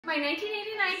My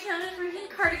 1989 Taylor's version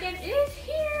cardigan is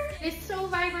here. It's so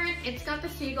vibrant, it's got the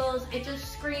seagulls, it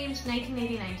just screams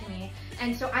 1989 to me.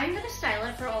 And so I'm gonna style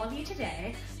it for all of you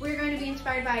today. We're going to be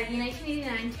inspired by the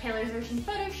 1989 Taylor's version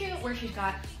photo shoot where she's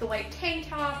got the white tank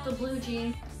top, the blue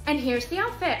jeans, and here's the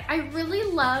outfit. I really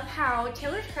love how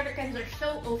Taylor's cardigans are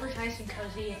so oversized and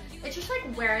cozy. It's just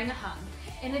like wearing a hug.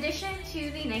 In addition to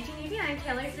the 1989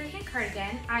 Taylor's version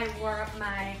cardigan, I wore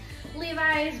my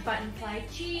Levi's button-fly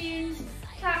jeans,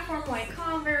 platform white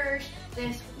Converse,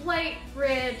 this white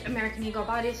ribbed American Eagle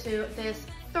bodysuit, this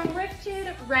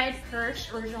thrifted red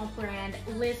purse, original brand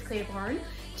Liz Claiborne,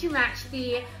 to match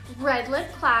the red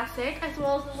lip classic, as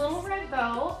well as the little red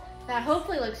bow that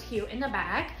hopefully looks cute in the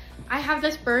back. I have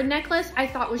this bird necklace I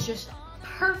thought was just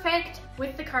perfect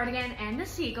with the cardigan and the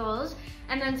seagulls,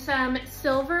 and then some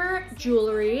silver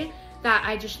jewelry that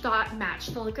I just thought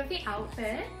matched the look of the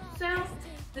outfit. So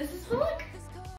this is the look.